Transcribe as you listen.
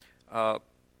Uh,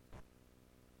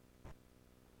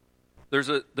 there's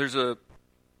an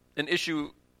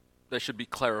issue that should be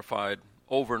clarified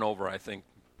over and over, I think,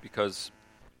 because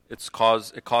it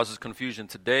causes confusion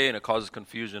today, and it's caused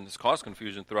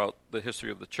confusion throughout the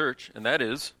history of the church, and that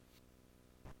is,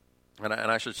 and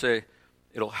I should say,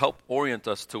 it'll help orient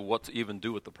us to what to even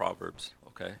do with the Proverbs,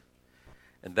 okay?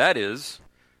 And that is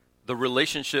the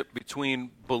relationship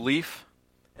between belief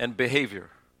and behavior.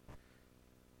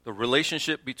 The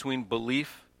relationship between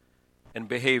belief and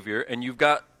behavior, and you've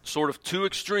got sort of two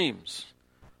extremes.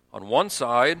 On one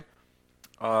side,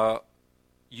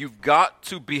 you've got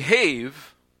to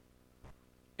behave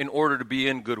in order to be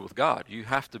in good with God. You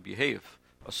have to behave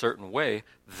a certain way,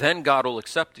 then God will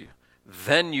accept you.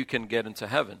 Then you can get into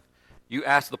heaven. You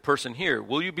ask the person here,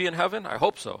 will you be in heaven? I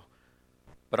hope so.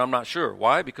 But I'm not sure.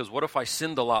 Why? Because what if I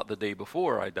sinned a lot the day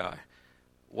before I die?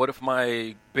 What if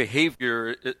my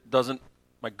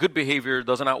my good behavior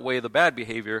doesn't outweigh the bad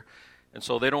behavior, and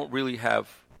so they don't really have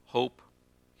hope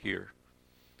here.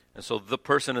 And so the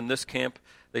person in this camp,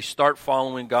 they start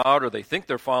following God, or they think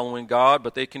they're following God,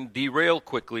 but they can derail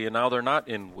quickly, and now they're not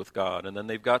in with God. And then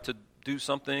they've got to do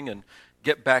something and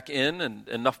get back in, and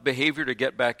enough behavior to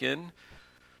get back in.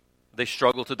 They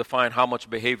struggle to define how much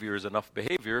behavior is enough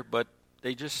behavior, but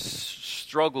they just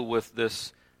struggle with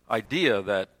this idea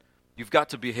that you've got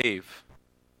to behave,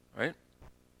 right?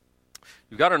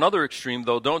 You've got another extreme,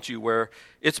 though, don't you, where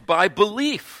it's by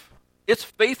belief. It's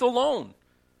faith alone.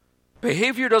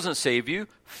 Behavior doesn't save you.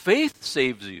 Faith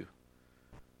saves you.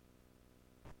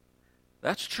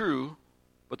 That's true,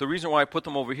 but the reason why I put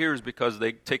them over here is because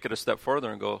they take it a step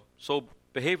further and go, so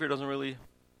behavior doesn't really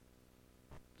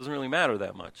matter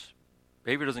that much.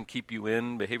 Behavior doesn't keep you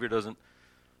in. Behavior doesn't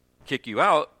kick you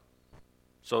out.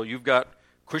 So you've got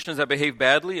Christians that behave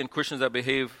badly and Christians that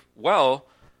behave well,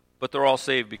 but they're all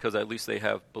saved because at least they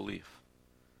have belief.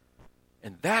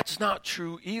 And that's not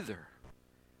true either.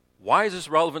 Why is this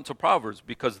relevant to Proverbs?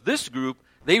 Because this group,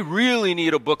 they really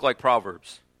need a book like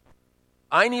Proverbs.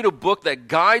 I need a book that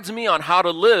guides me on how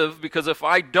to live, because if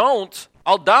I don't,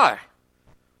 I'll die.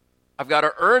 I've got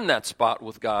to earn that spot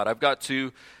with God. I've got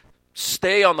to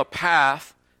stay on the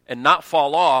path and not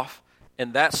fall off,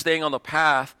 and that staying on the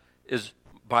path is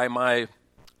by my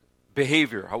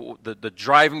behavior, the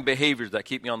driving behaviors that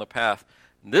keep me on the path.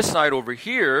 And this side over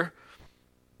here,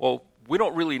 well, we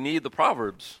don't really need the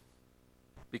Proverbs,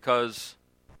 because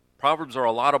Proverbs are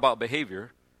a lot about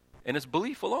behavior, and it's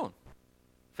belief alone,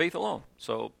 faith alone.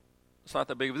 So it's not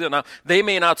that big of a deal. Now, they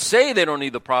may not say they don't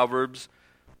need the Proverbs,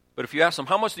 but if you ask them,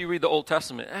 how much do you read the Old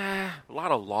Testament? A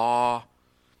lot of law.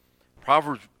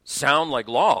 Proverbs sound like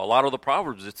law. A lot of the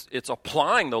Proverbs, it's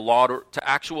applying the law to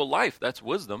actual life. That's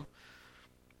wisdom.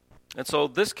 And so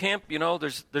this camp,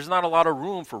 there's not a lot of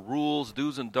room for rules,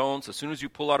 do's and don'ts. As soon as you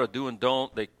pull out a do and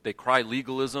don't, they cry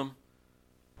legalism.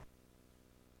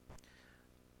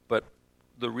 But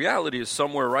the reality is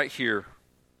somewhere right here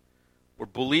where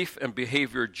belief and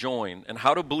behavior join. And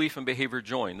how do belief and behavior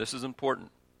join? This is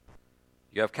important.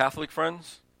 You have Catholic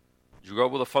friends? Did you grow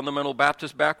up with a fundamental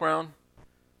Baptist background?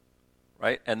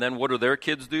 Right? And then what do their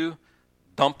kids do?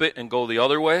 Dump it and go the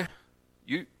other way?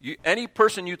 Any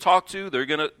person you talk to,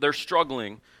 they're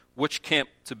struggling which camp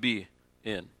to be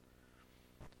in.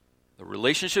 The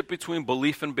relationship between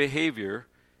belief and behavior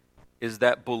is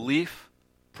that belief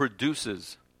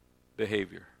produces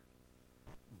behavior.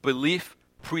 Belief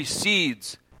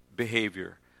precedes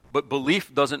behavior, but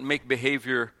belief doesn't make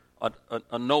behavior of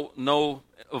no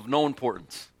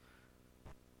importance.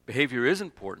 Behavior is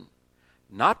important,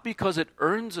 not because it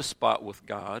earns a spot with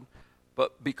God,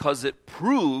 but because it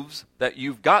proves that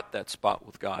you've got that spot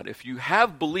with God. If you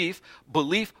have belief,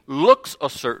 belief looks a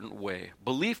certain way.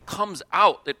 Belief comes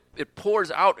out, it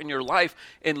pours out in your life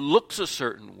and looks a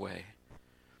certain way.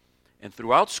 And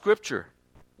throughout Scripture,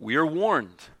 we are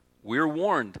warned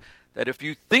that if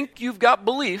you think you've got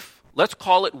belief, let's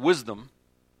call it wisdom,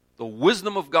 the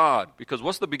wisdom of God. Because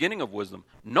what's the beginning of wisdom?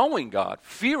 Knowing God,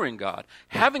 fearing God,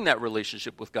 having that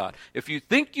relationship with God. If you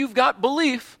think you've got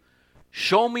belief,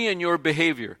 show me in your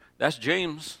behavior. That's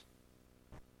James.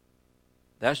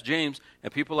 That's James.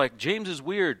 And people are like, James is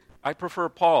weird. I prefer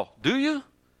Paul. Do you?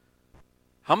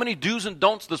 How many do's and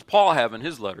don'ts does Paul have in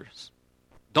his letters?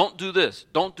 Don't do this.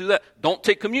 Don't do that. Don't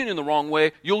take communion the wrong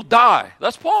way. You'll die.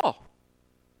 That's Paul.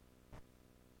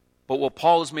 But what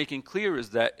Paul is making clear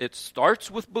is that it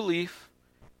starts with belief,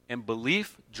 and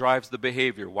belief drives the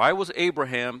behavior. Why was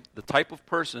Abraham the type of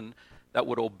person that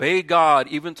would obey God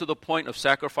even to the point of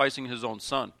sacrificing his own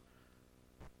son?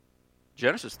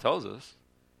 Genesis tells us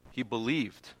he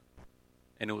believed,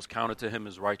 and it was counted to him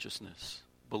as righteousness.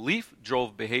 Belief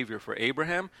drove behavior for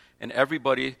Abraham and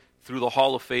everybody through the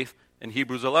hall of faith in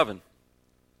Hebrews 11.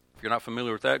 If you're not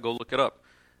familiar with that, go look it up.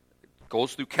 It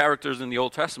goes through characters in the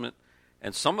Old Testament,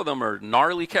 and some of them are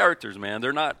gnarly characters, man.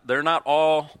 They're not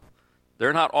all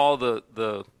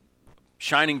the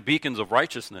shining beacons of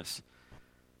righteousness.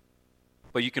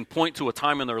 But you can point to a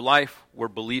time in their life where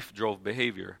belief drove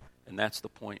behavior, and that's the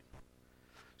point.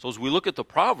 So as we look at the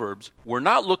Proverbs, we're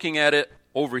not looking at it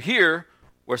over here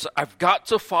where I've got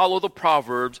to follow the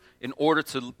Proverbs in order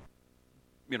to,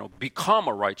 become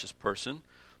a righteous person.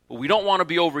 But we don't want to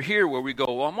be over here where we go,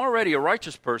 well, I'm already a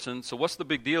righteous person, so what's the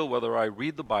big deal whether I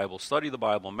read the Bible, study the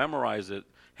Bible, memorize it,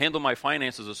 handle my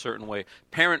finances a certain way,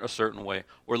 parent a certain way,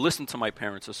 or listen to my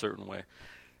parents a certain way.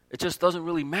 It just doesn't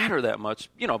really matter that much,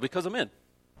 because I'm in.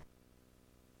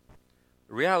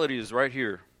 The reality is right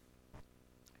here.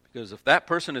 Because if that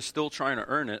person is still trying to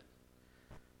earn it,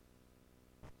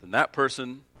 then that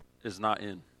person is not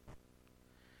in.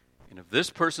 And if this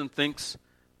person thinks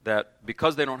that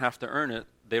because they don't have to earn it,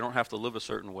 they don't have to live a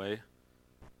certain way,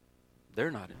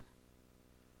 they're not in.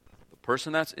 The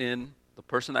person that's in, the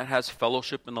person that has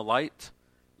fellowship in the light,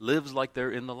 lives like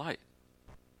they're in the light.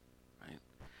 Right?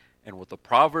 And what the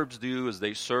Proverbs do is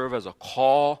they serve as a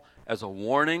call, as a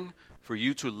warning for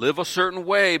you to live a certain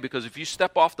way, because if you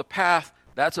step off the path,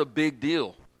 that's a big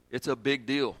deal. It's a big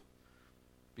deal.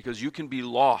 Because you can be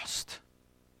lost.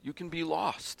 You can be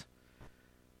lost.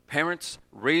 Parents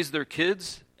raise their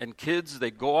kids, and kids,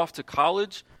 they go off to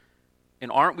college,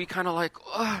 and aren't we kind of like,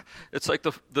 it's like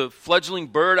the fledgling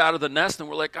bird out of the nest, and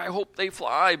we're like, I hope they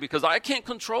fly, because I can't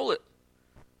control it.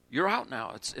 You're out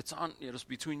now. It's on. It's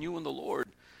between you and the Lord.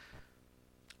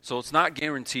 So it's not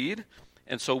guaranteed.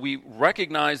 And so we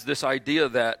recognize this idea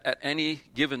that at any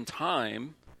given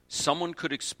time, someone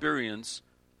could experience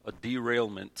a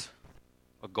derailment,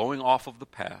 a going off of the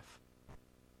path.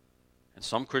 And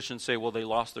some Christians say, well, they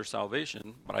lost their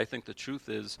salvation. But I think the truth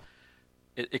is,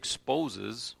 it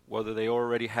exposes whether they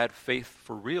already had faith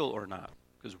for real or not.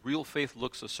 Because real faith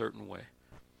looks a certain way.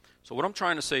 So what I'm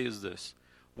trying to say is this.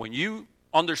 When you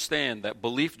understand that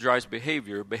belief drives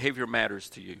behavior, behavior matters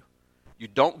to you. You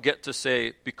don't get to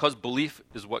say, because belief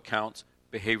is what counts,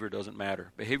 behavior doesn't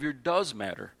matter. Behavior does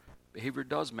matter. Behavior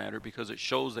does matter because it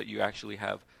shows that you actually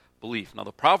have belief. Now,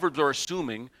 the Proverbs are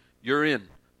assuming you're in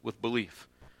with belief.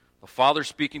 The Father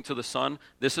speaking to the Son,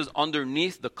 this is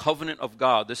underneath the covenant of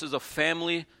God. This is a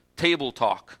family table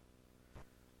talk.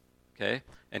 Okay?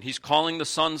 And He's calling the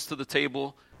sons to the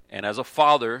table, and as a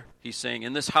father, He's saying,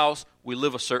 in this house, we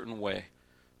live a certain way.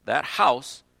 That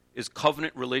house is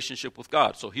covenant relationship with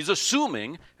God. So He's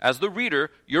assuming, as the reader,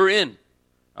 you're in.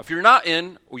 Now, if you're not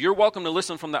in, well, you're welcome to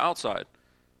listen from the outside.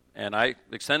 And I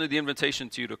extended the invitation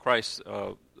to you to Christ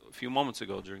a few moments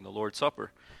ago during the Lord's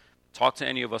Supper. Talk to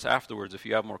any of us afterwards if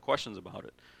you have more questions about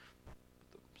it.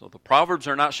 So the Proverbs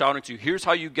are not shouting to you, here's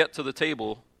how you get to the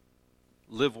table,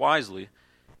 live wisely.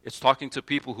 It's talking to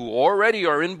people who already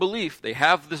are in belief. They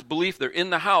have this belief, they're in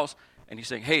the house, and He's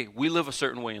saying, hey, we live a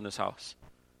certain way in this house.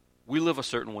 We live a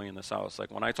certain way in this house. Like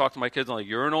when I talk to my kids, I'm like,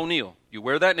 you're an O'Neill. You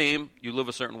wear that name, you live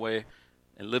a certain way,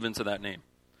 and live into that name.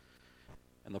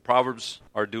 And the Proverbs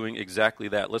are doing exactly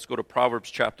that. Let's go to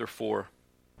Proverbs chapter 4.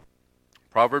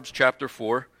 Proverbs chapter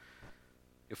 4.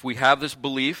 If we have this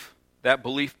belief, that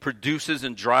belief produces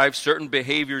and drives certain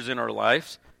behaviors in our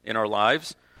lives,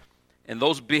 and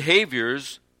those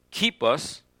behaviors keep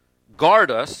us, guard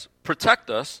us, protect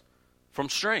us from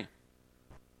straying,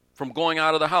 from going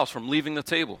out of the house, from leaving the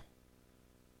table.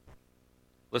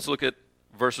 Let's look at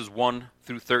verses 1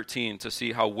 through 13 to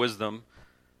see how wisdom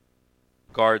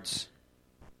guards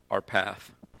our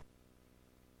path.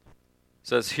 It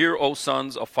says, hear, O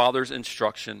sons, a father's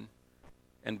instruction,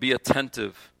 and be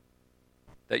attentive,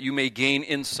 that you may gain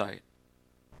insight.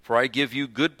 For I give you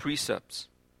good precepts.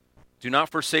 Do not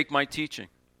forsake my teaching.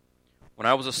 When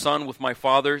I was a son with my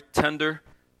father, tender,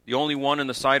 the only one in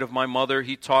the sight of my mother,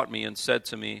 he taught me and said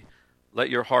to me, let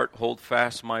your heart hold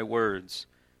fast my words.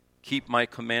 Keep my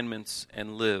commandments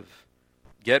and live.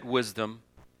 Get wisdom,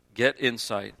 get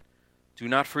insight. Do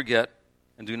not forget,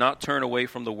 and do not turn away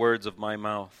from the words of my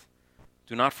mouth.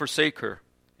 Do not forsake her,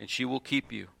 and she will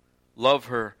keep you. Love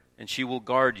her, and she will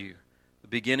guard you. The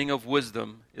beginning of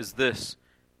wisdom is this,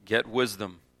 get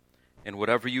wisdom. And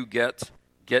whatever you get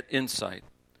insight.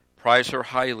 Prize her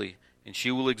highly, and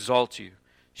she will exalt you.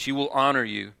 She will honor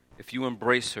you if you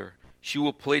embrace her. She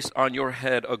will place on your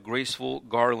head a graceful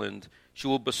garland. She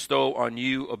will bestow on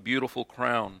you a beautiful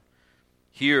crown.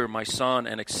 Hear, my son,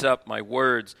 and accept my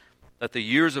words, that the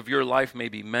years of your life may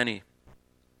be many.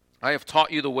 I have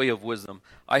taught you the way of wisdom.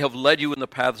 I have led you in the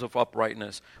paths of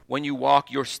uprightness. When you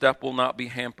walk, your step will not be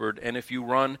hampered, and if you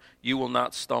run, you will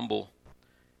not stumble.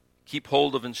 Keep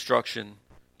hold of instruction.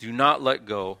 Do not let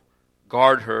go.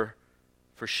 Guard her,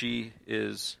 for she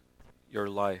is your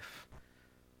life.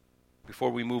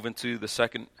 Before we move into the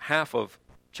second half of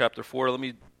chapter 4, let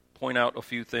me point out a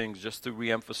few things just to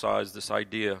reemphasize this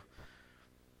idea.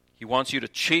 He wants you to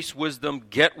chase wisdom,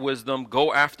 get wisdom,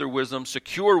 go after wisdom,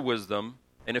 secure wisdom,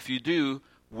 and if you do,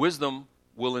 wisdom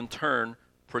will in turn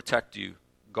protect you,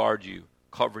 guard you,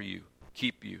 cover you,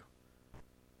 keep you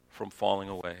from falling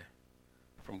away,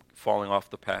 from falling off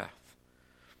the path.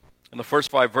 In the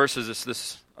first 5 verses, it's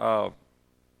this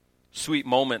sweet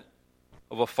moment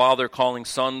of a father calling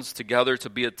sons together to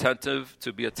be attentive,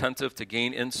 to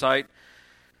gain insight.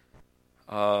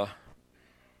 Some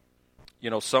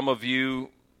of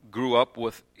you grew up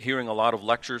with hearing a lot of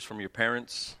lectures from your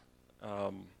parents.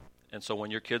 And so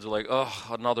when your kids are like, oh,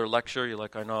 another lecture, you're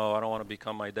like, I know, I don't want to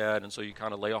become my dad. And so you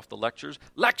kind of lay off the lectures.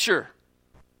 Lecture!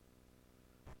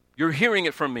 You're hearing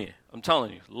it from me. I'm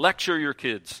telling you. Lecture your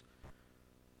kids.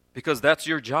 Because that's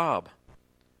your job.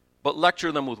 But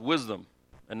lecture them with wisdom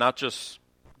and not just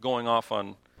going off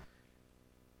on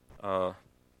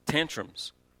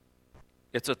tantrums.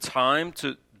 It's a time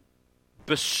to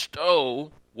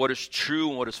bestow what is true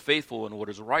and what is faithful and what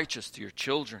is righteous to your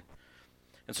children.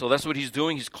 And so that's what he's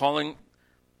doing. He's calling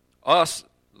us,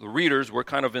 the readers, we're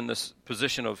kind of in this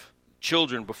position of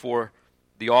children before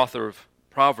the author of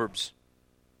Proverbs.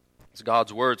 It's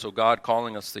God's word, so God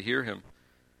calling us to hear him.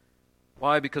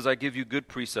 Why? Because I give you good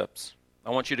precepts. I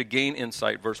want you to gain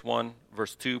insight. Verse 1,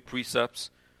 verse 2,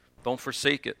 precepts. Don't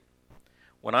forsake it.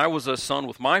 When I was a son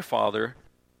with my father,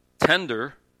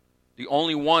 tender, the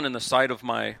only one in the sight of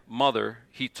my mother,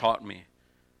 he taught me.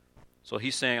 So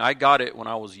he's saying, I got it when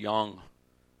I was young,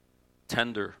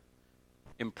 tender,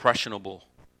 impressionable.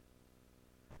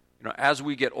 As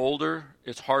we get older,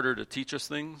 it's harder to teach us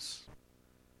things.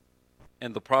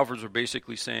 And the Proverbs are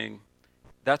basically saying,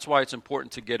 that's why it's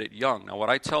important to get it young. Now,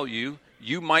 what I tell you,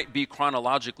 you might be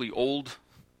chronologically old,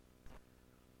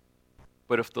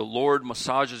 but if the Lord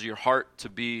massages your heart to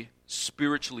be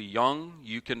spiritually young,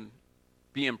 you can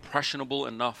be impressionable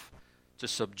enough to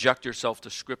subject yourself to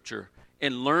Scripture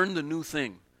and learn the new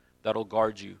thing that'll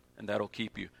guard you and that'll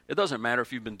keep you. It doesn't matter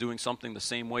if you've been doing something the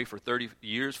same way for 30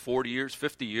 years, 40 years,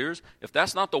 50 years. If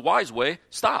that's not the wise way,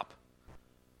 stop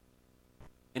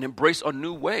and embrace a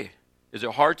new way. Is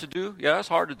it hard to do? Yeah, it's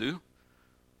hard to do.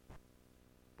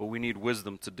 But we need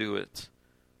wisdom to do it.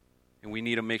 And we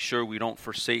need to make sure we don't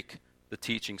forsake the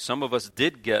teaching. Some of us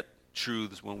did get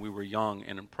truths when we were young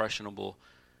and impressionable.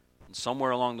 And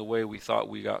somewhere along the way we thought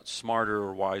we got smarter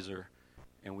or wiser.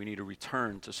 And we need to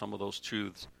return to some of those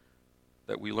truths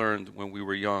that we learned when we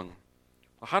were young.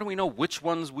 Well, how do we know which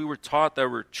ones we were taught that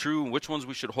were true and which ones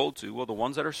we should hold to? Well, the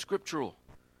ones that are scriptural.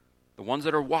 The ones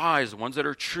that are wise, the ones that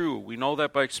are true. We know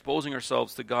that by exposing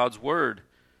ourselves to God's word.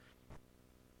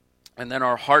 And then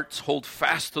our hearts hold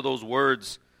fast to those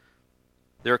words.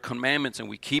 They're commandments and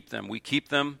we keep them. We keep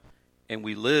them and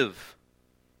we live.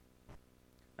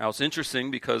 Now it's interesting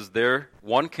because they're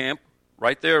one camp,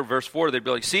 right there, verse 4, they'd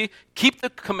be like, see, keep the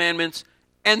commandments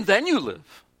and then you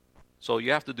live. So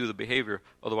you have to do the behavior,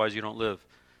 otherwise you don't live.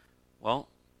 Well,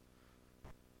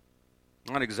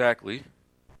 not exactly.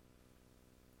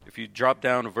 If you drop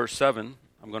down to verse 7,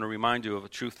 I'm going to remind you of a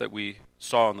truth that we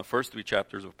saw in the first 3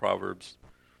 chapters of Proverbs.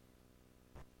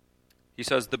 He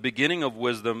says, the beginning of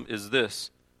wisdom is this,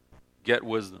 get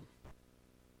wisdom.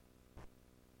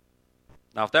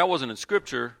 Now, if that wasn't in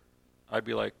Scripture, I'd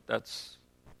be like, that's,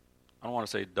 I don't want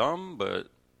to say dumb, but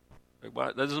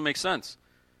that doesn't make sense.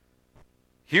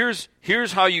 Here's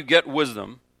how you get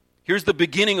wisdom. Here's the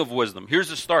beginning of wisdom. Here's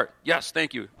the start. Yes,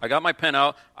 thank you. I got my pen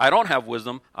out. I don't have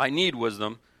wisdom. I need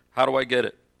wisdom. How do I get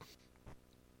it?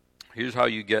 Here's how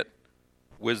you get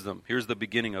wisdom. Here's the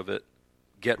beginning of it.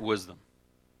 Get wisdom.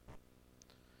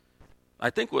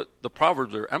 I think what the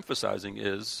Proverbs are emphasizing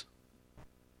is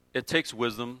it takes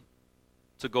wisdom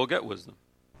to go get wisdom.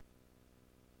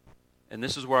 And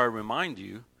this is where I remind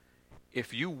you,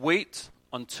 if you wait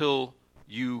until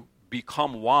you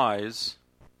become wise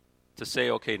to say,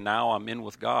 okay, now I'm in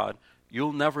with God,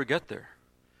 you'll never get there.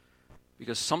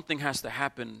 Because something has to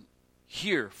happen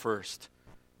here first.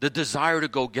 The desire to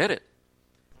go get it.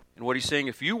 And what he's saying,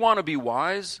 if you want to be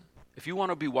wise,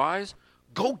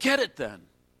 go get it then.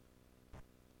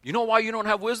 You know why you don't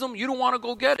have wisdom? You don't want to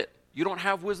go get it. You don't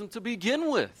have wisdom to begin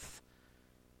with.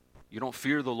 You don't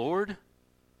fear the Lord.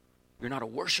 You're not a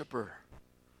worshiper.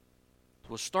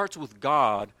 So it starts with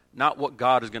God, not what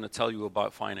God is going to tell you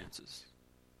about finances.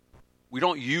 We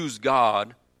don't use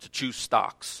God to choose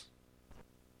stocks.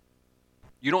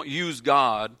 You don't use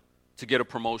God to get a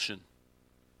promotion.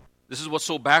 This is what's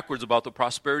so backwards about the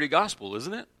prosperity gospel,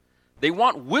 isn't it? They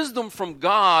want wisdom from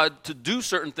God to do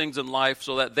certain things in life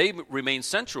so that they remain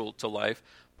central to life.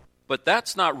 But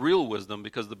that's not real wisdom,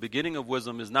 because the beginning of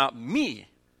wisdom is not me.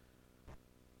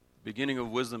 The beginning of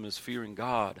wisdom is fearing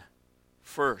God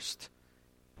first.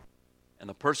 And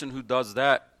the person who does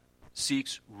that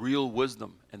seeks real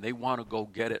wisdom, and they want to go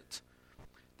get it.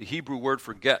 The Hebrew word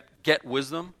for get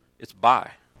wisdom, it's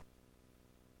buy.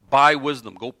 Buy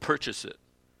wisdom. Go purchase it.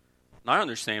 Now, I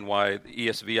understand why the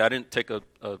ESV, I didn't take a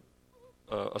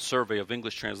survey of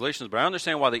English translations, but I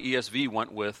understand why the ESV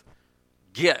went with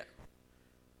get.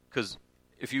 Because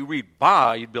if you read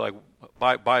buy, you'd be like,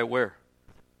 buy where?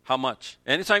 How much?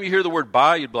 Anytime you hear the word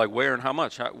buy, you'd be like, where and how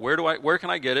much? Where can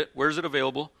I get it? Where is it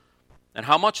available? And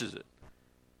how much is it?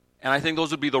 And I think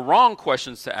those would be the wrong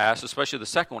questions to ask, especially the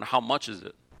second one, how much is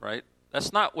it, right?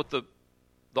 That's not what the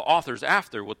author's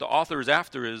after. What the author is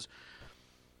after is,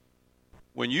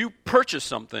 when you purchase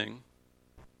something,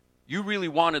 you really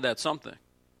wanted that something.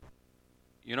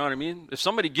 You know what I mean? If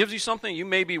somebody gives you something, you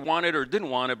maybe want it or didn't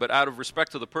want it, but out of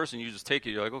respect to the person, you just take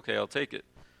it. You're like, okay, I'll take it.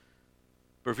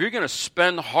 But if you're going to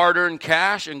spend hard-earned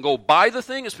cash and go buy the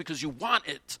thing, it's because you want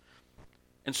it.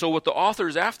 And so what the author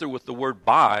is after with the word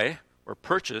buy or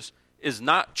purchase is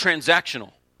not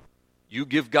transactional. You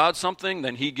give God something,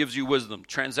 then he gives you wisdom.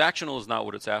 Transactional is not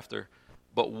what it's after,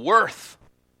 but worth.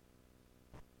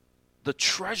 The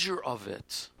treasure of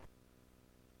it.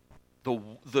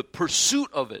 The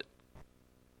pursuit of it.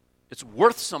 It's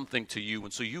worth something to you,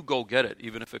 and so you go get it,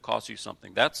 even if it costs you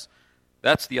something. That's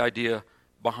the idea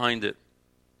behind it.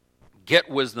 Get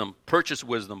wisdom, purchase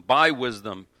wisdom, buy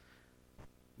wisdom.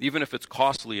 Even if it's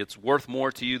costly, it's worth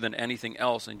more to you than anything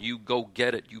else, and you go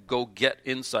get it. You go get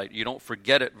insight. You don't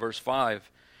forget it, verse 5.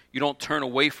 You don't turn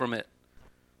away from it.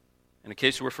 In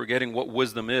case we're forgetting what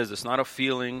wisdom is, it's not a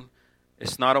feeling.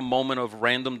 It's not a moment of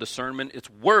random discernment. It's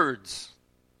words.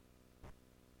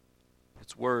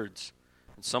 It's words.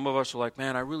 And some of us are like,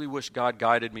 man, I really wish God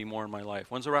guided me more in my life.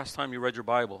 When's the last time you read your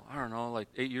Bible? I don't know, like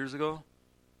 8 years ago?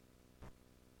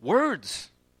 Words.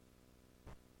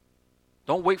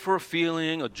 Don't wait for a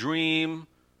feeling, a dream,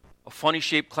 a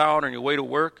funny-shaped cloud on your way to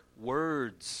work.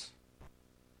 Words.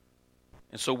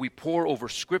 And so we pore over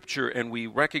Scripture and we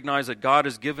recognize that God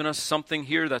has given us something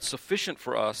here that's sufficient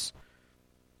for us.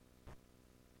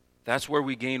 That's where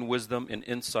we gain wisdom and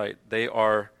insight. They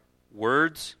are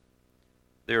words.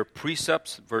 They are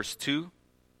precepts, verse 2.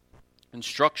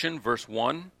 Instruction, verse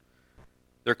 1.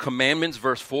 They're commandments,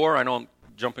 verse 4. I know I'm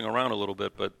jumping around a little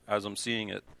bit, but as I'm seeing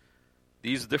it,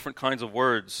 these different kinds of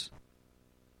words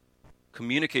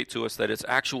communicate to us that it's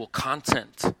actual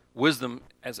content. Wisdom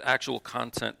has actual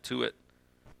content to it.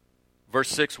 Verse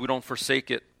 6, we don't forsake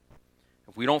it.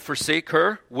 If we don't forsake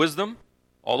her, wisdom,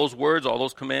 all those words, all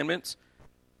those commandments,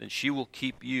 then she will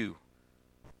keep you.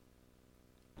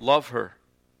 Love her,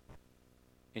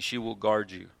 and she will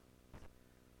guard you.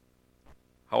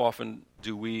 How often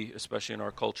do we, especially in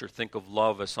our culture, think of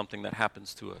love as something that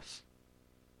happens to us?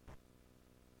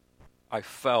 I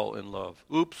fell in love.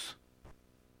 Oops.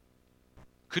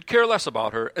 Could care less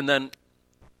about her, and then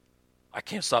I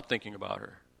can't stop thinking about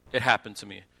her. It happened to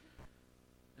me.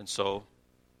 And so,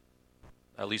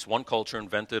 at least one culture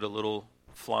invented a little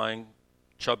flying,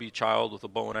 chubby child with a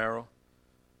bow and arrow.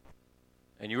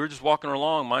 And you were just walking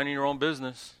along, minding your own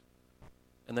business,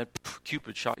 and then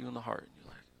Cupid shot you in the heart. And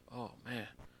you're like, oh man,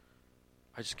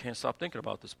 I just can't stop thinking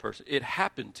about this person. It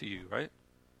happened to you, right?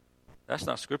 That's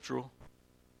not scriptural.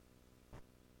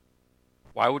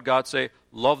 Why would God say,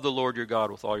 love the Lord your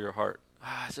God with all your heart?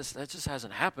 That just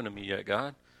hasn't happened to me yet,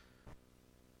 God.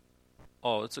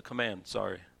 Oh, it's a command,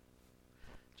 sorry.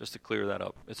 Just to clear that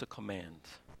up, it's a command.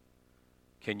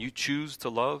 Can you choose to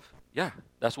love? Yeah,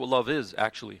 that's what love is,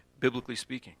 actually, biblically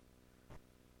speaking.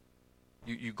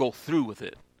 You go through with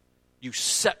it. You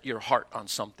set your heart on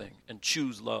something and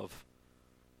choose love.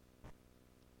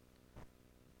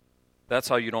 That's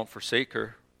how you don't forsake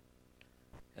her.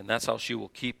 And that's how she will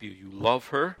keep you. You love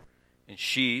her, and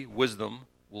she, wisdom,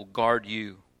 will guard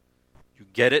you. You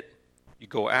get it. You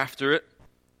go after it.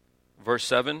 Verse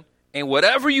 7, and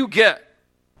whatever you get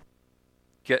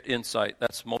insight.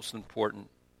 That's most important.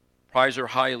 Prize her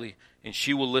highly, and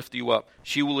she will lift you up.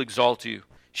 She will exalt you.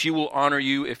 She will honor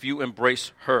you if you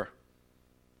embrace her.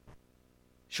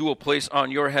 She will place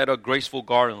on your head a graceful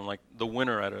garland like the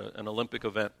winner at an Olympic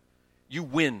event. You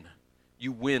win.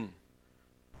 You win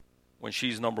when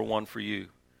she's number one for you.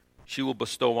 She will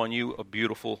bestow on you a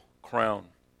beautiful crown.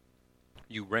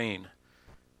 You reign,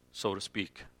 so to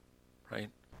speak, right?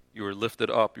 You are lifted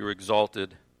up, you're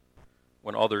exalted.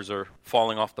 When others are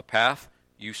falling off the path,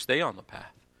 you stay on the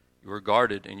path. You are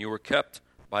guarded and you are kept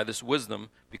by this wisdom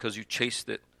because you chased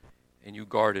it and you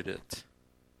guarded it.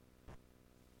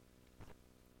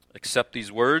 Accept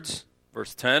these words.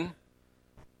 Verse 10,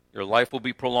 your life will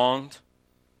be prolonged.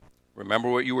 Remember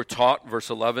what you were taught. Verse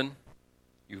 11,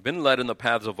 you've been led in the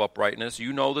paths of uprightness.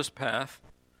 You know this path.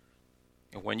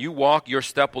 And when you walk, your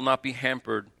step will not be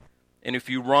hampered. And if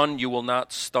you run, you will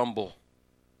not stumble.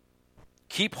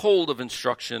 Keep hold of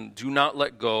instruction. Do not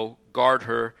let go. Guard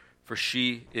her, for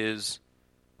she is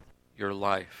your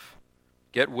life.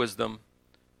 Get wisdom,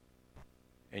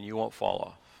 and you won't fall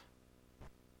off.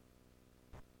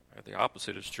 The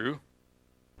opposite is true.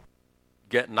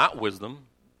 Get not wisdom,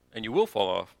 and you will fall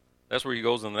off. That's where he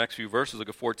goes in the next few verses, look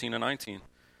at 14 and 19.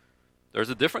 There's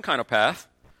a different kind of path.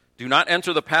 Do not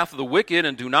enter the path of the wicked,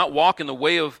 and do not walk in the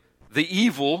way of the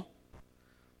evil.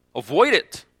 Avoid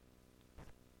it.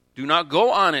 Do not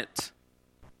go on it.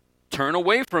 Turn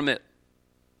away from it,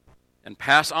 and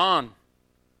pass on.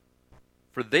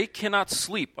 For they cannot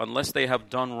sleep unless they have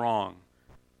done wrong.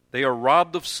 They are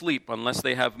robbed of sleep unless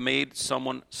they have made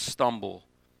someone stumble.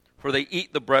 For they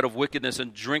eat the bread of wickedness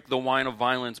and drink the wine of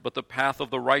violence. But the path of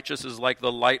the righteous is like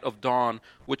the light of dawn,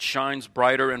 which shines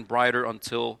brighter and brighter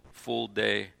until full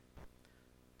day.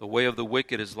 The way of the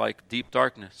wicked is like deep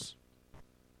darkness.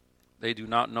 They do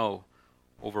not know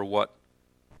over what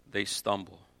they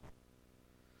stumble.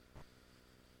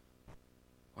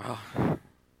 Well, we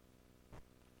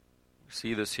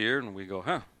see this here and we go,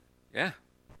 yeah.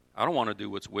 I don't want to do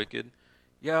what's wicked.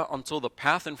 Yeah, until the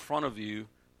path in front of you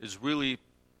is really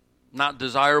not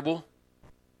desirable,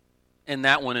 and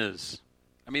that one is.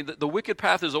 I mean, the wicked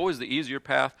path is always the easier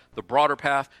path, the broader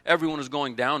path. Everyone is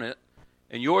going down it.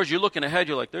 And yours, you're looking ahead,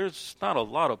 you're like, there's not a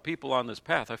lot of people on this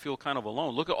path. I feel kind of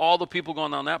alone. Look at all the people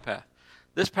going down that path.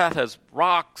 This path has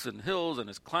rocks and hills, and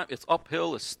it's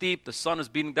uphill, it's steep, the sun is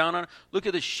beating down on it. Look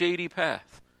at this shady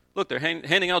path. Look, they're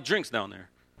handing out drinks down there.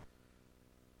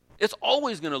 It's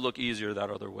always going to look easier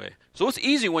that other way. So it's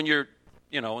easy when you're,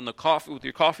 in the coffee, with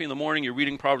your coffee in the morning, you're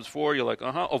reading Proverbs 4, you're like,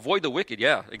 avoid the wicked.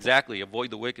 Yeah, exactly, avoid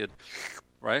the wicked,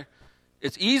 right?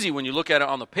 It's easy when you look at it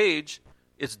on the page.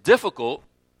 It's difficult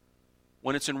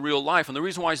when it's in real life. And the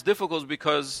reason why it's difficult is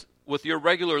because with your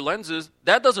regular lenses,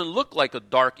 that doesn't look like a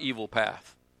dark, evil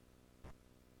path.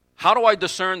 How do I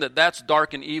discern that that's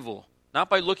dark and evil? Not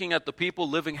by looking at the people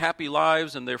living happy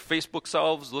lives and their Facebook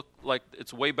selves look like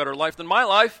it's a way better life than my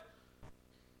life.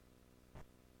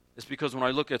 It's because when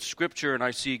I look at Scripture and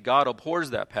I see God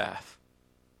abhors that path.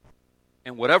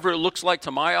 And whatever it looks like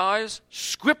to my eyes,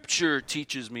 Scripture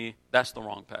teaches me that's the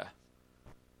wrong path.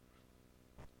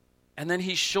 And then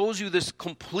he shows you this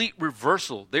complete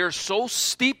reversal. They are so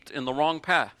steeped in the wrong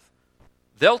path.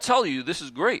 They'll tell you this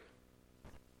is great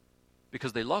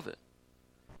because they love it.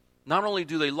 Not only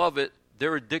do they love it,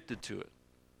 they're addicted to it.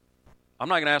 I'm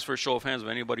not going to ask for a show of hands of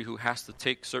anybody who has to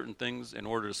take certain things in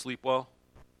order to sleep well.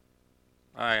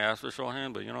 I asked for a show of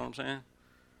hands, but you know what I'm saying?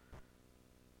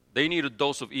 They need a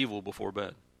dose of evil before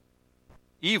bed.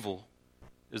 Evil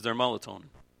is their melatonin.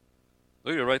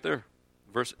 Look at it right there.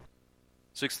 Verse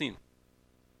 16.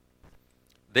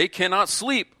 They cannot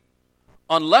sleep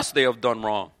unless they have done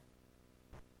wrong.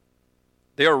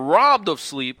 They are robbed of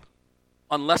sleep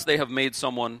unless they have made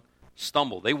someone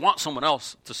stumble. They want someone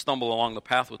else to stumble along the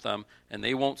path with them, and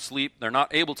they won't sleep. They're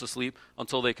not able to sleep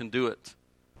until they can do it.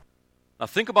 Now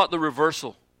think about the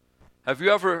reversal. Have you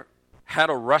ever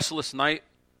had a restless night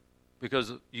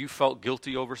because you felt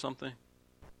guilty over something?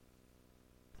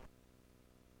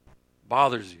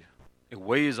 Bothers you. It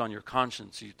weighs on your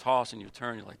conscience. You toss and you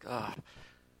turn. You're like,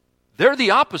 They're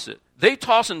the opposite. They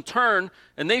toss and turn,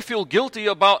 and they feel guilty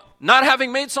about not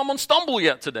having made someone stumble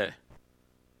yet today.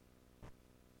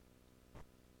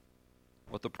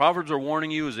 What the Proverbs are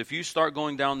warning you is if you start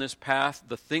going down this path,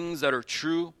 the things that are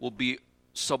true will be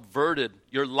subverted.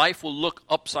 Your life will look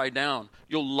upside down.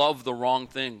 You'll love the wrong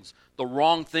things. The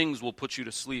wrong things will put you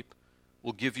to sleep,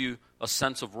 will give you a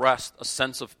sense of rest, a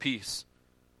sense of peace.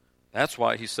 That's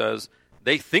why he says,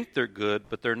 they think they're good,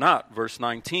 but they're not. Verse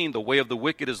 19, the way of the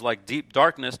wicked is like deep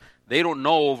darkness. They don't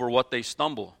know over what they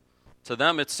stumble. To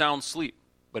them, it's sound sleep.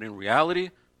 But in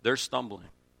reality, they're stumbling.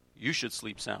 You should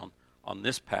sleep sound on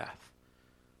this path.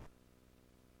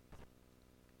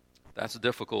 That's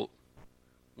difficult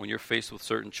when you're faced with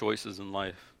certain choices in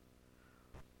life.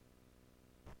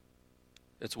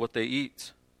 It's what they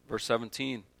eat. Verse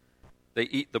 17, they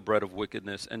eat the bread of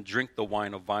wickedness and drink the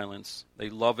wine of violence. They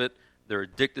love it. They're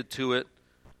addicted to it.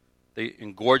 They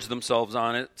engorge themselves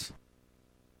on it.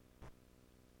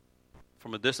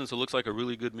 From a distance, it looks like a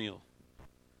really good meal.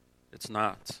 It's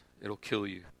not. It'll kill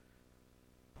you.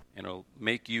 And it'll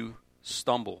make you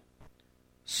stumble.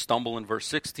 Stumble in verse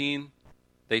 16.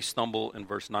 They stumble in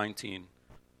verse 19.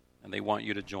 And they want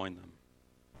you to join them.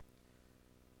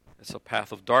 It's a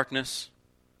path of darkness.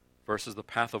 versus the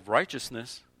path of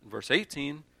righteousness, in verse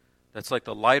 18, that's like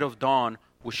the light of dawn,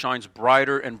 which shines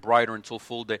brighter and brighter until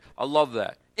full day. I love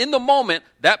that. In the moment,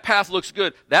 that path looks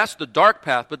good. That's the dark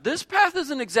path. But this path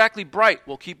isn't exactly bright.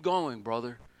 Well, keep going,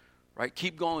 brother. Right?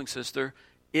 Keep going, sister.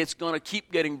 It's going to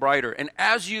keep getting brighter. And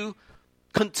as you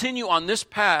continue on this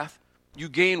path, you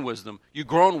gain wisdom. You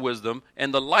grow in wisdom.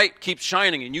 And the light keeps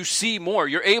shining. And you see more.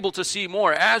 You're able to see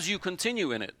more as you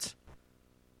continue in it.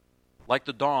 Like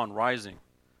the dawn rising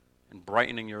and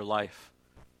brightening your life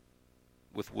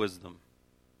with wisdom.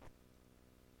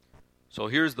 So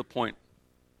here's the point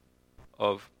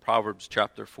of Proverbs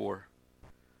chapter 4.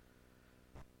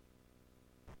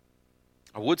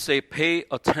 I would say pay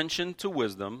attention to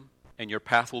wisdom and your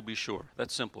path will be sure.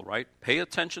 That's simple, right? Pay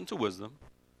attention to wisdom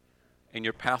and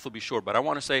your path will be sure. But I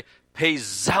want to say pay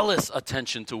zealous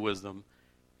attention to wisdom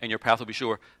and your path will be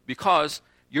sure. Because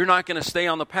you're not going to stay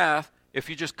on the path if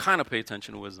you just kind of pay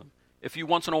attention to wisdom. If you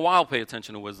once in a while pay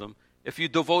attention to wisdom. If you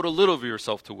devote a little of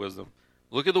yourself to wisdom.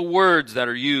 Look at the words that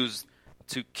are used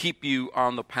to keep you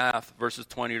on the path, verses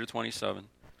 20 to 27.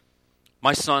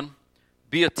 My son,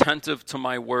 be attentive to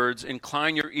my words.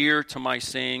 Incline your ear to my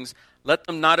sayings. Let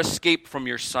them not escape from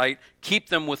your sight. Keep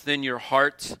them within your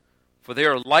heart. For they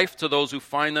are life to those who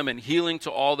find them and healing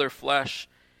to all their flesh.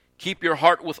 Keep your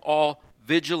heart with all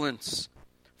vigilance.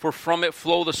 For from it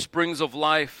flow the springs of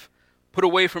life. Put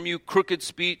away from you crooked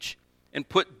speech and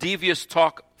put devious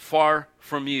talk far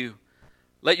from you.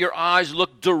 Let your eyes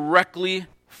look directly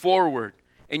forward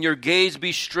and your gaze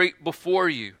be straight before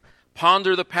you.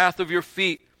 Ponder the path of your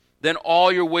feet, then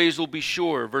all your ways will be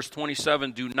sure. Verse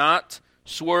 27, do not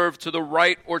swerve to the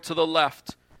right or to the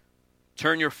left.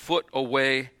 Turn your foot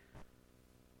away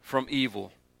from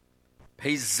evil.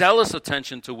 Pay zealous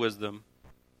attention to wisdom,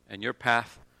 and your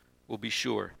path will be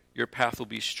sure. Your path will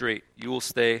be straight. You will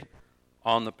stay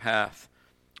on the path.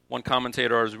 One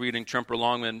commentator I was reading, Tremper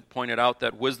Longman, pointed out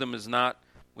that wisdom is not,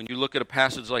 when you look at a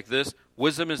passage like this,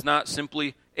 wisdom is not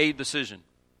simply a decision,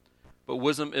 but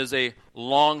wisdom is a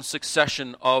long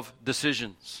succession of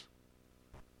decisions.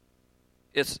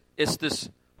 It's this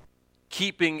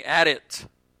keeping at it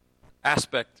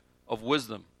aspect of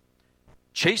wisdom,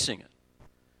 chasing it.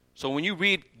 So when you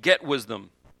read, get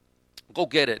wisdom, go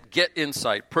get it, get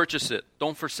insight, purchase it,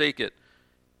 don't forsake it.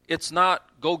 It's not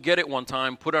go get it one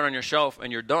time, put it on your shelf,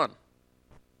 and you're done.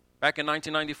 Back in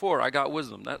 1994, I got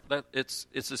wisdom. It's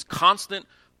this constant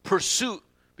pursuit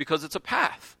because it's a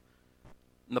path.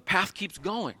 And the path keeps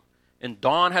going. And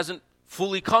dawn hasn't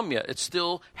fully come yet. It's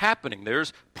still happening.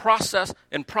 There's process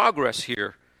and progress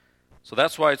here. So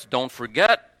that's why it's don't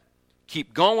forget,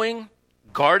 keep going,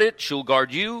 guard it, she'll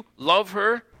guard you, love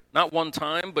her, not one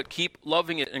time, but keep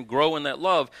loving it and grow in that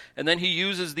love. And then he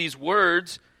uses these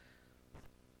words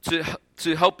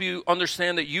to help you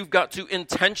understand that you've got to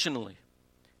intentionally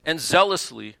and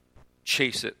zealously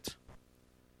chase it.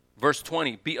 Verse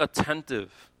 20, be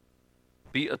attentive.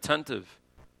 Be attentive.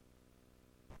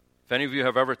 If any of you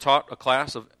have ever taught a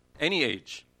class of any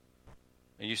age,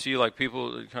 and you see like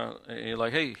people, and you're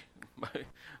like, hey,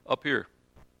 up here,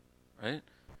 right?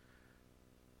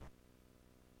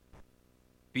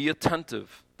 Be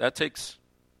attentive. That takes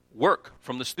work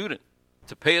from the student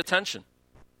to pay attention.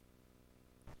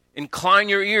 Incline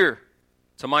your ear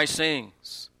to my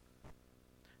sayings.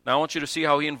 Now I want you to see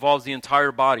how he involves the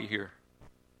entire body here.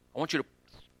 I want you to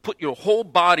put your whole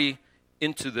body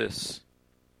into this.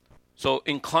 So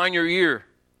incline your ear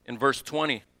in verse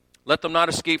 20. Let them not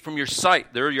escape from your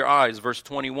sight. There are your eyes, verse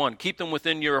 21. Keep them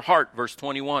within your heart, verse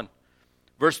 21.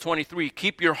 Verse 23,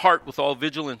 keep your heart with all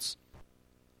vigilance.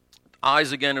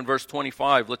 Eyes again in verse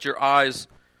 25. Let your eyes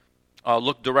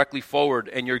look directly forward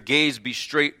and your gaze be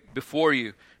straight before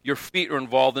you. Your feet are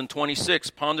involved in 26.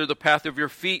 Ponder the path of your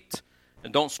feet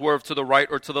and don't swerve to the right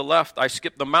or to the left. I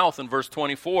skipped the mouth in verse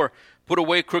 24. Put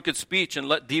away crooked speech and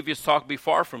let devious talk be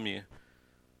far from you.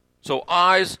 So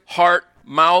eyes, heart,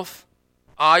 mouth,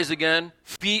 eyes again,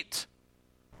 feet.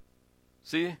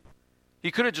 See? He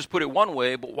could have just put it one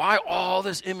way, but why all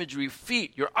this imagery?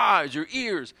 Feet, your eyes, your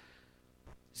ears.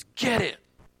 Just get it.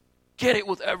 Get it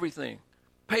with everything.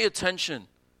 Pay attention.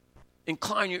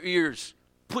 Incline your ears.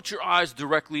 Put your eyes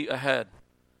directly ahead.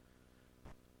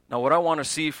 Now, what I want to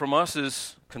see from us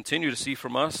is, continue to see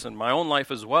from us, and my own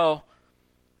life as well,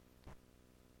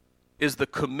 is the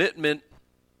commitment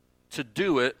to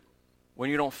do it when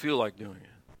you don't feel like doing it.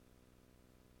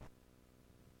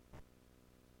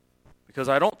 Because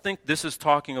I don't think this is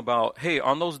talking about, hey,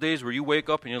 on those days where you wake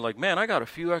up and you're like, man, I got a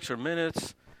few extra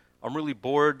minutes. I'm really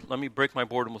bored. Let me break my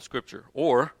boredom with Scripture.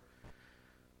 Or,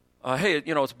 hey,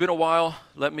 it's been a while.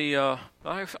 Let me,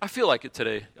 I feel like it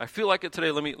today. I feel like it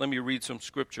today. Let me read some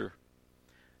Scripture.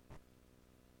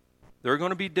 There are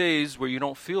going to be days where you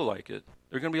don't feel like it.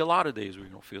 There are going to be a lot of days where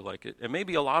you don't feel like it. And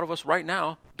maybe a lot of us right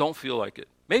now don't feel like it.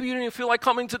 Maybe you didn't even feel like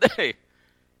coming today.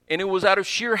 And it was out of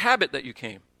sheer habit that you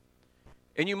came.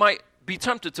 And you might be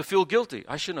tempted to feel guilty.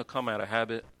 I shouldn't have come out of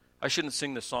habit. I shouldn't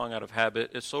sing this song out of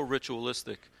habit. It's so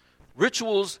ritualistic.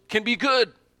 Rituals can be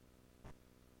good.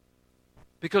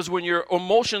 Because when your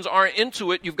emotions aren't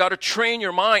into it, you've got to train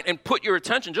your mind and put your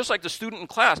attention, just like the student in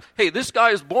class. Hey, this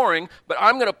guy is boring, but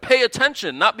I'm going to pay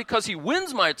attention, not because he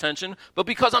wins my attention, but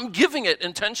because I'm giving it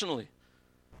intentionally.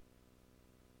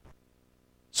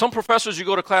 Some professors, you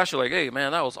go to class, you're like, hey,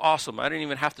 man, that was awesome. I didn't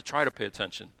even have to try to pay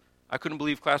attention. I couldn't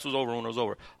believe class was over when it was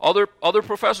over. Other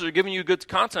professors are giving you good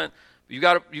content, but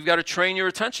you've got to train your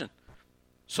attention.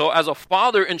 So as a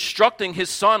father instructing his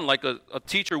son like a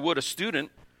teacher would a student,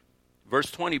 verse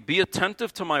 20, be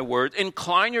attentive to my words,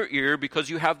 incline your ear because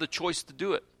you have the choice to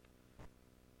do it.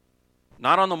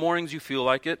 Not on the mornings you feel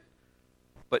like it,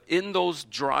 but in those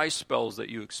dry spells that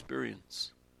you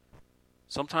experience.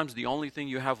 Sometimes the only thing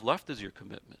you have left is your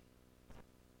commitment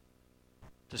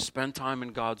to spend time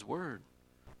in God's Word.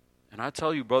 And I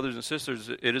tell you, brothers and sisters,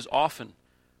 it is often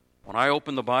when I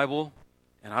open the Bible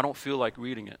and I don't feel like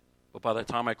reading it. But by the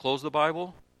time I close the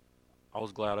Bible, I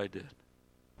was glad I did.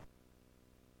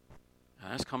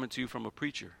 And that's coming to you from a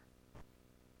preacher.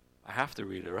 I have to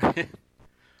read it, right?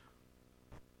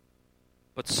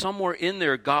 But somewhere in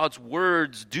there, God's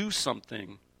words do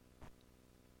something.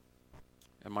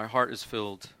 And my heart is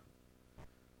filled.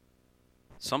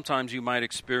 Sometimes you might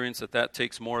experience that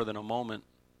takes more than a moment.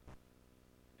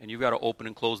 And you've got to open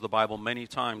and close the Bible many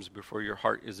times before your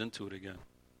heart is into it again.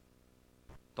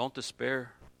 Don't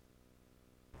despair.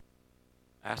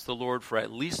 Ask the Lord for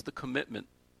at least the commitment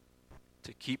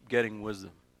to keep getting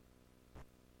wisdom.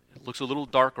 It looks a little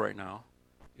dark right now.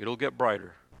 It'll get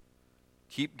brighter.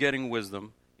 Keep getting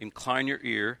wisdom. Incline your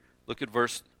ear. Look at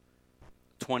verse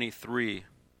 23.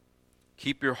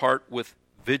 Keep your heart with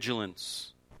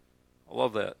vigilance. I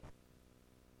love that.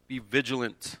 Be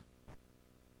vigilant.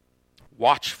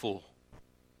 Watchful.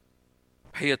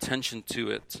 Pay attention to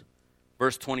it.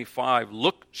 Verse 25.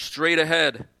 Look straight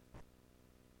ahead,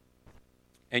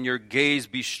 and your gaze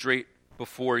be straight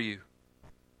before you.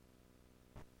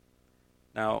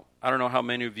 Now, I don't know how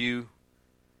many of you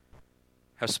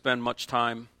have spent much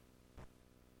time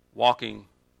walking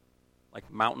like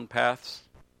mountain paths,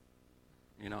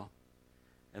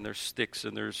 and there's sticks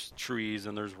and there's trees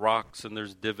and there's rocks and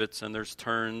there's divots and there's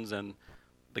turns, and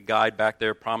the guide back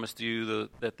there promised you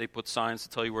that they put signs to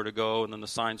tell you where to go, and then the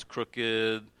sign's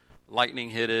crooked, lightning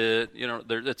hit it,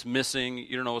 it's missing,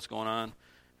 you don't know what's going on.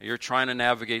 And you're trying to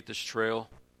navigate this trail.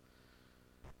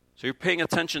 So you're paying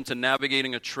attention to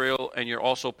navigating a trail, and you're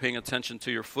also paying attention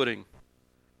to your footing.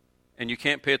 And you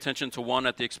can't pay attention to one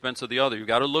at the expense of the other. You've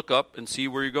got to look up and see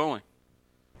where you're going.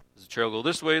 Does the trail go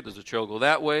this way? Does the trail go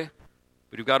that way?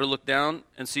 But you've got to look down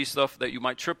and see stuff that you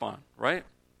might trip on, right?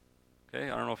 Okay,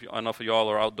 I don't know if enough of y'all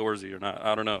are outdoorsy or not.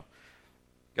 I don't know.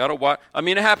 Got to watch.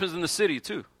 It happens in the city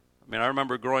too. I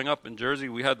remember growing up in Jersey,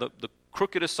 we had the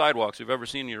crookedest sidewalks you've ever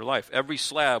seen in your life. Every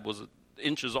slab was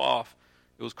inches off.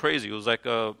 It was crazy. It was like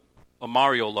a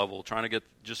Mario level, trying to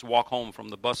just walk home from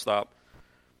the bus stop.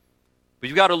 But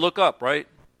you've got to look up, right?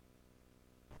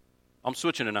 I'm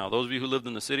switching it now. Those of you who lived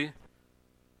in the city,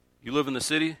 you live in the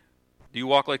city, do you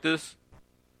walk like this?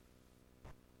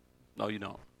 No, you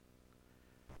don't.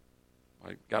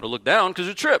 Got to look down because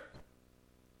you trip.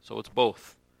 So it's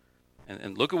both.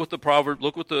 And look at what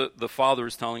the father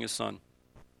is telling his son.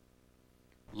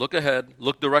 Look ahead,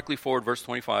 look directly forward, verse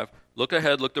 25. Look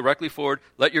ahead, look directly forward.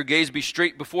 Let your gaze be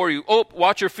straight before you. Oh,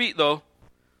 watch your feet, though.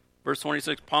 Verse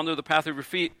 26, ponder the path of your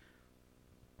feet.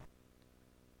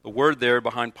 The word there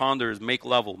behind ponder is make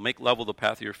level. Make level the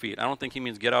path of your feet. I don't think he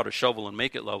means get out a shovel and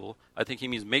make it level. I think he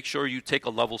means make sure you take a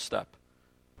level step.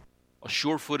 A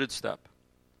sure-footed step.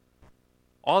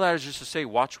 All that is just to say,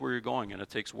 watch where you're going, and it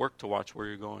takes work to watch where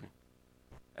you're going.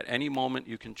 At any moment,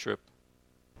 you can trip.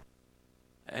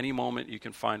 At any moment, you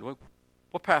can find,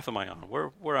 what path am I on?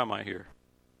 Where am I here?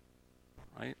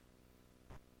 Right?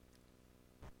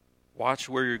 Watch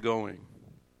where you're going.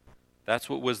 That's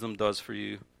what wisdom does for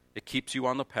you. It keeps you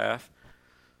on the path,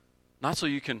 not so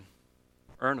you can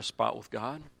earn a spot with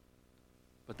God,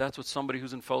 but that's what somebody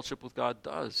who's in fellowship with God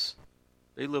does.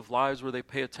 They live lives where they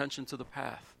pay attention to the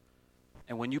path.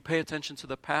 And when you pay attention to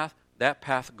the path, that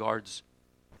path guards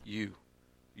you.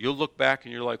 You'll look back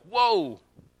and you're like, whoa,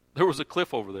 there was a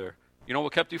cliff over there. You know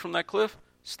what kept you from that cliff?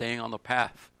 Staying on the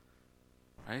path,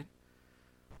 right?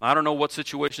 I don't know what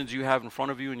situations you have in front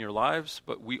of you in your lives,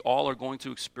 but we all are going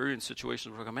to experience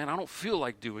situations where we're like, man, I don't feel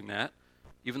like doing that,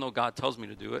 even though God tells me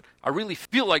to do it. I really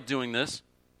feel like doing this,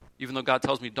 even though God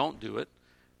tells me don't do it.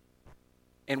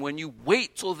 And when you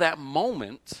wait till that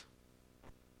moment,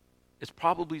 it's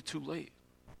probably too late.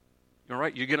 You're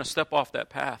right, you're going to step off that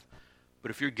path.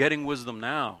 But if you're getting wisdom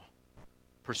now,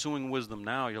 pursuing wisdom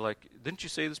now, you're like, didn't you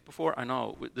say this before? I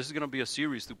know. This is going to be a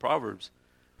series through Proverbs.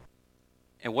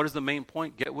 And what is the main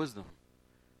point? Get wisdom.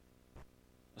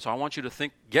 So I want you to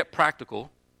think, get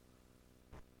practical.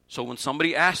 So when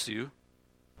somebody asks you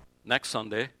next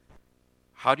Sunday,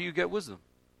 how do you get wisdom?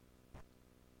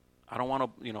 I don't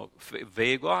want to,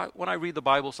 vague. When I read the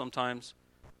Bible sometimes,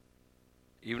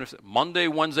 even if Monday,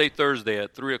 Wednesday, Thursday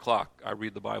at 3 o'clock, I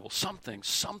read the Bible. Something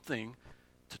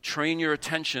to train your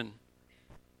attention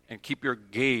and keep your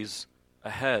gaze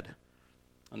ahead.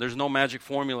 And there's no magic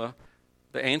formula.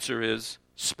 The answer is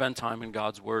spend time in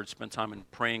God's Word. Spend time in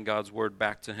praying God's Word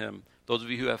back to Him. Those of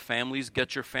you who have families,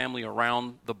 get your family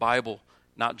around the Bible,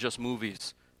 not just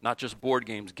movies, not just board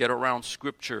games. Get around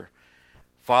Scripture.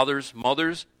 Fathers,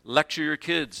 mothers, lecture your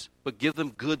kids, but give them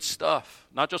good stuff.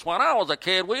 Not just when I was a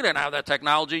kid, we didn't have that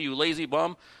technology, you lazy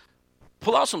bum.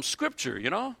 Pull out some Scripture,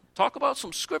 Talk about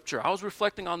some Scripture. I was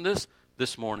reflecting on this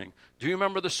morning. Do you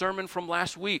remember the sermon from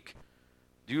last week?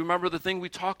 Do you remember the thing we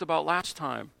talked about last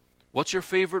time? What's your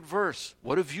favorite verse?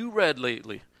 What have you read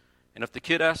lately? And if the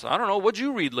kid asks, I don't know, what'd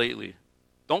you read lately?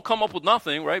 Don't come up with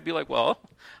nothing, right? Be like, well,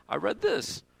 I read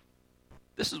this.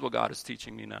 This is what God is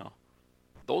teaching me now.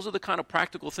 Those are the kind of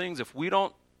practical things. If we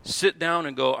don't sit down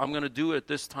and go, I'm going to do it at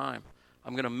this time.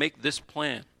 I'm going to make this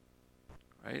plan,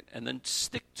 right? And then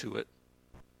stick to it.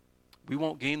 We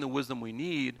won't gain the wisdom we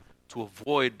need to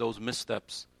avoid those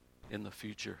missteps in the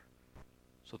future.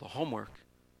 So the homework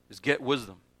is get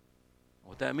wisdom.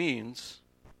 What that means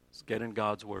is get in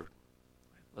God's Word.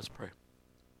 Let's pray.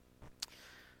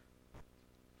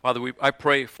 Father, I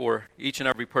pray for each and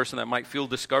every person that might feel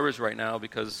discouraged right now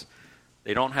because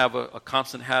they don't have a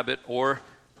constant habit, or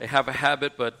they have a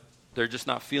habit but they're just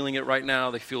not feeling it right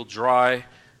now. They feel dry.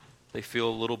 They feel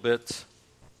a little bit,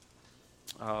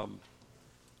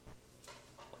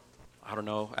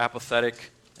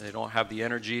 apathetic, and they don't have the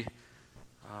energy.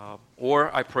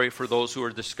 Or I pray for those who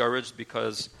are discouraged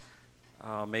because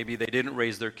maybe they didn't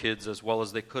raise their kids as well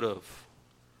as they could have.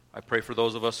 I pray for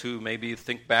those of us who maybe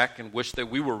think back and wish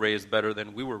that we were raised better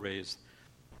than we were raised.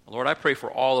 Lord, I pray for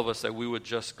all of us that we would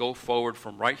just go forward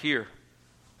from right here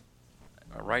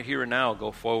and now,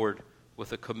 go forward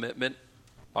with a commitment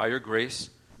by your grace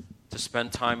to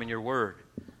spend time in your Word.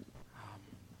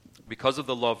 Because of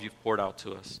the love you've poured out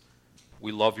to us,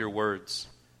 we love your words.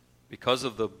 Because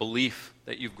of the belief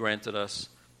that you've granted us,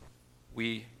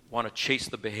 we want to chase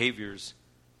the behaviors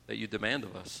that you demand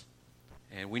of us.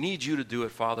 And we need you to do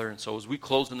it, Father. And so as we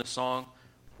close in this song,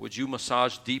 would you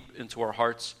massage deep into our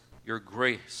hearts your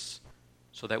grace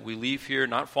so that we leave here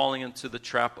not falling into the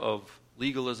trap of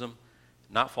legalism,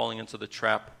 not falling into the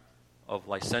trap of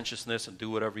licentiousness and do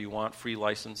whatever you want, free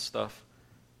license stuff,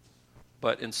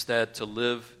 but instead to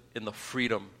live in the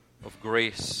freedom of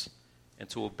grace and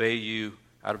to obey you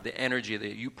out of the energy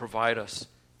that you provide us,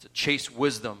 to chase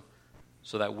wisdom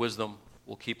so that wisdom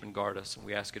will keep and guard us. And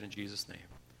we ask it in Jesus' name.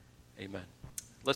 Amen.